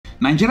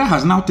Nigeria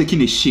has now taken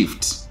a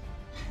shift.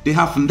 They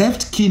have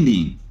left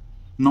killing,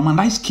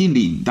 normalized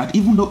killing, that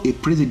even though a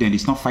president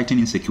is not fighting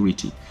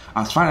insecurity,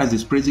 as far as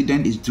this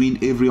president is doing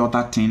every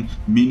other thing,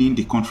 meaning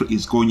the country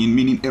is going,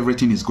 meaning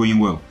everything is going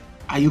well.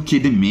 Are you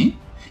kidding me?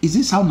 Is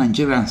this how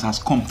Nigerians has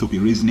come to be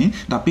reasoning?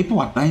 That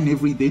people are dying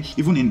every day,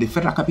 even in the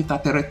Federal Capital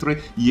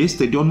Territory.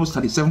 Yesterday, almost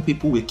 37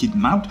 people were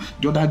kidnapped.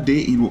 The other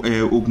day in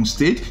Ogun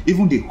State,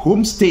 even the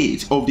home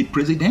state of the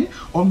president,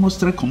 almost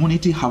 3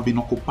 communities have been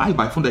occupied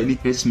by Fulani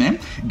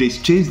herdsmen. They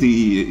chased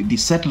the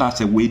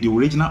settlers away, the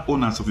original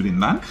owners of the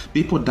land.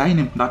 People dying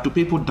in Plateau,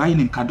 people dying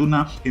in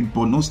Kaduna, in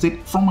Borno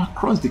State, from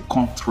across the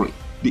country.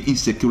 The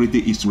insecurity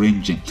is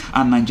ranging,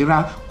 and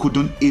Nigeria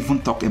couldn't even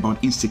talk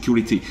about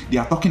insecurity. They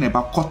are talking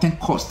about cutting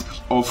cost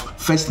of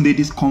First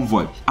Lady's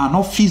convoy, an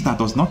office that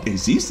does not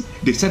exist.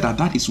 They said that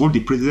that is what the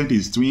president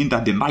is doing,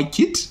 that they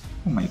like it.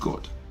 Oh my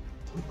God.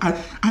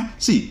 I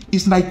see,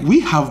 it's like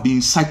we have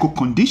been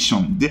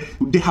psycho-conditioned.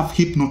 They have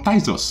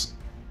hypnotized us.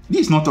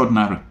 This is not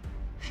ordinary.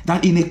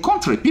 That in a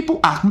country,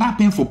 people are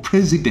knapping for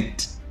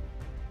president,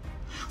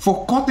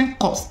 for cutting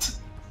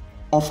cost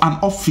of an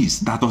office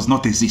that does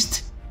not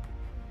exist.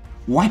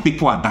 Why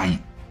people are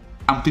dying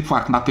and people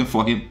are knapping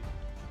for him?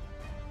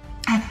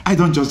 I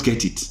don't just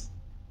get it.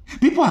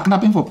 People are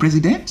knapping for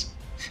president.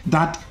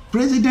 That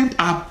president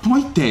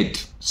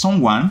appointed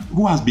someone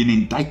who has been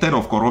indicted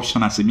of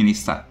corruption as a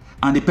minister,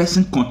 and the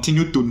person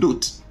continued to do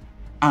it,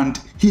 and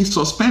he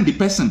suspend the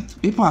person.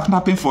 People are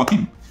knapping for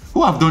him.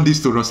 Who have done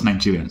this to us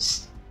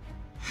Nigerians?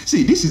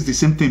 See, this is the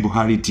same thing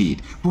Buhari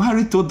did.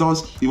 Buhari told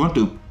us he want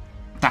to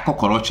tackle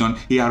corruption.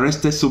 He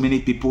arrested so many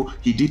people.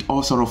 He did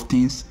all sorts of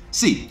things.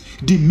 See,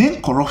 the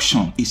main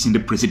corruption is in the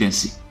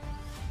presidency.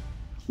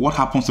 What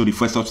happens to the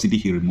first subsidy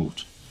he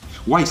removed?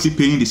 Why is he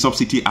paying the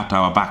subsidy at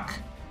our back?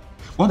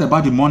 What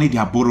about the money they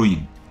are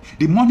borrowing?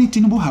 The money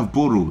Tinubu have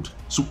borrowed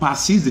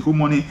supersedes the whole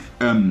money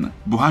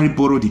Buhari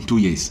borrowed in 2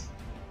 years.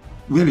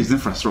 Where is the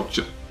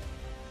infrastructure?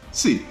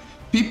 See,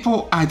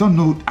 people, I don't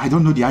know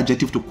the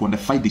adjective to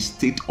quantify the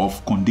state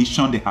of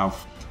condition they have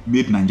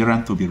made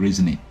Nigerians to be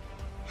reasoning.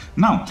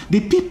 Now,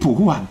 the people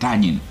who are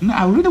dying,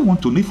 I really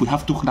want to know if we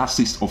have 2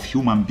 classes of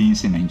human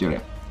beings in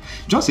Nigeria.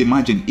 Just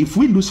imagine if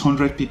we lose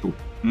 100 people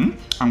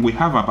and we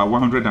have about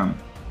 100 and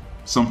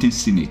something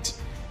senate.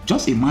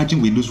 Just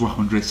imagine we lose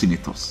 100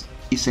 senators.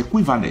 It's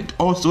equivalent.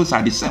 All souls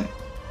are the same.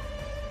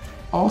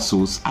 All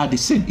souls are the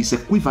same. It's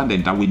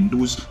equivalent that we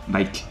lose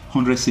like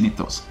 100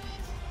 senators.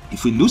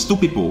 If we lose 2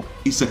 people,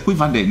 it's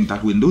equivalent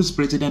that we lose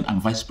president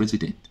and vice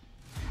president.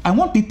 I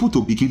want people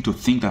to begin to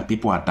think that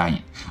people are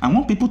dying. I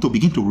want people to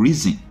begin to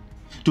reason,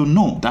 to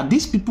know that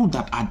these people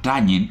that are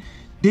dying,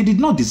 they did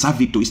not deserve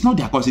it. It's not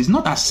their cause. It's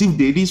not as if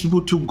these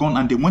people took gun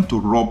and they went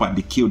to rob and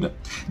they killed them.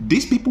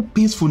 These people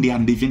peacefully are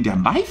living their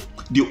life.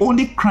 The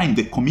only crime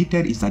they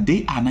committed is that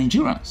they are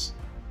Nigerians.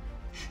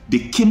 They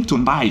came to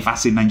life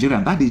as a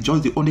Nigerian. That is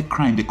just the only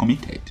crime they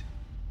committed.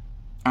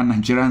 And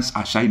Nigerians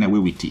are shying away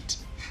with it.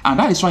 And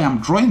that is why I'm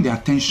drawing the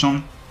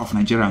attention of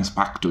Nigerians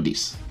back to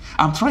this.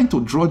 I'm trying to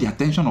draw the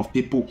attention of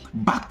people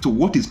back to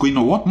what is going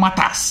on, what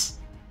matters.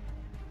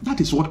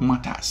 That is what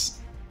matters.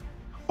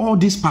 All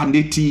this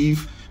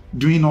palliative,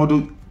 doing all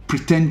the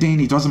pretending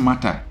it doesn't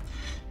matter.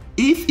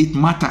 If it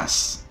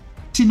matters,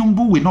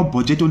 Tinubu will not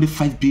budget only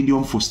 5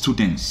 billion for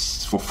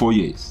students for 4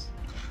 years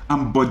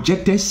and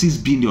budgeted 6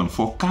 billion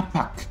for car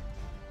park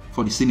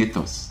for the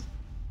senators.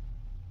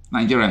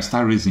 Nigerians,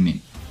 start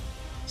reasoning.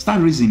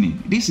 Start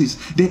reasoning. This is,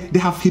 they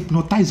have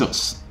hypnotized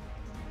us.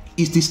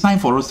 It is time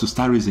for us to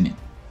start reasoning.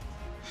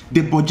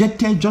 They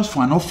budgeted just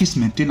for an office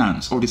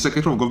maintenance of the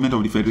Secretary of Government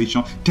of the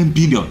Federation 10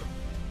 billion.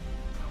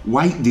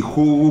 Why the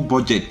whole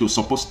budget to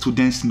support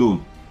students'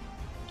 loan?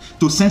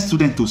 To send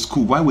students to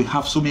school, why we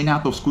have so many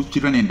out-of-school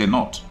children in the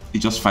north?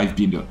 It's just 5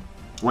 billion.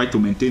 Why to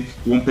maintain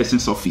one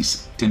person's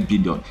office? 10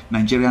 billion.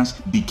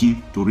 Nigerians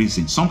begin to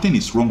reason. Something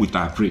is wrong with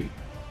our brain.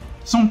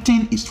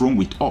 Something is wrong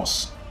with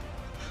us.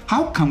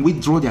 How can we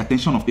draw the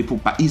attention of people?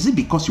 But is it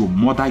because your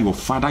mother, your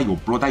father, your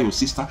brother, your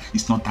sister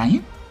is not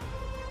dying?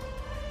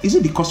 Is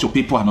it because your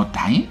people are not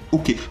dying?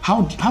 Okay,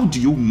 how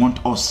do you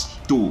want us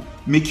to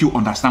make you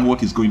understand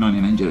what is going on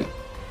in Nigeria?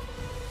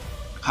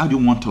 How do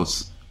you want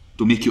us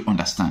to make you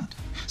understand?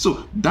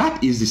 So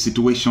that is the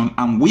situation,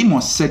 and we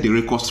must set the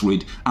record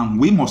straight, and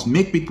we must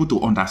make people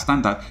to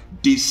understand that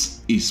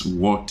this is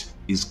what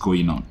is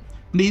going on.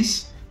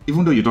 Please,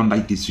 even though you don't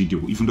like this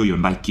video, even though you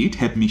like it,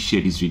 help me share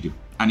this video.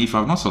 And if you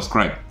have not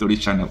subscribed to this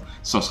channel,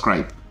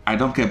 subscribe. I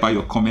don't care about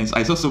your comments.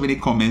 I saw so many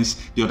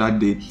comments the other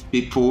day.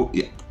 People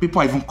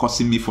are even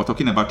cursing me for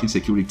talking about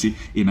insecurity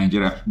in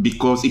Nigeria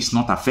because it's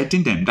not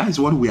affecting them. That is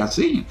what we are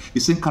saying. The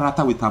same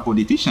character with our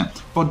politician.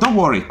 But don't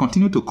worry,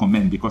 continue to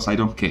comment because I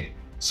don't care.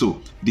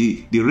 So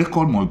the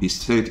record must be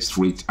set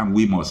straight and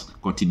we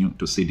must continue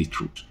to say the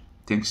truth.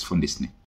 Thanks for listening.